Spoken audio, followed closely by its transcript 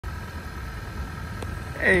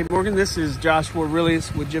Hey Morgan, this is Joshua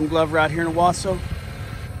Rillius with Jim Glover out here in Owasso.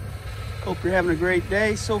 Hope you're having a great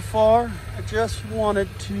day so far. I just wanted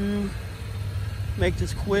to make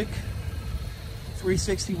this quick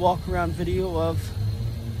 360 walk around video of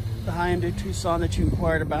the Hyundai Tucson that you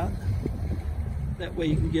inquired about. That way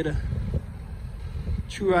you can get a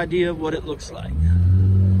true idea of what it looks like.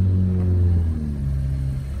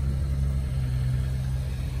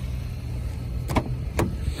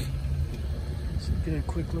 Get a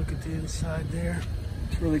quick look at the inside there.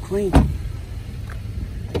 It's really clean. A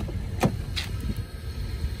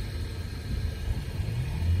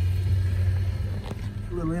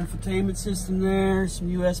little infotainment system there, some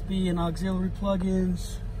USB and auxiliary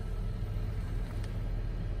plug-ins.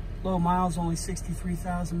 Low miles, only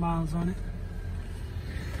 63,000 miles on it.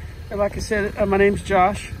 And like I said, my name's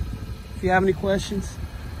Josh. If you have any questions,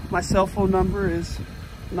 my cell phone number is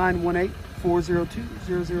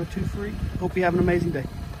 918-402-0023. Hope you have an amazing day.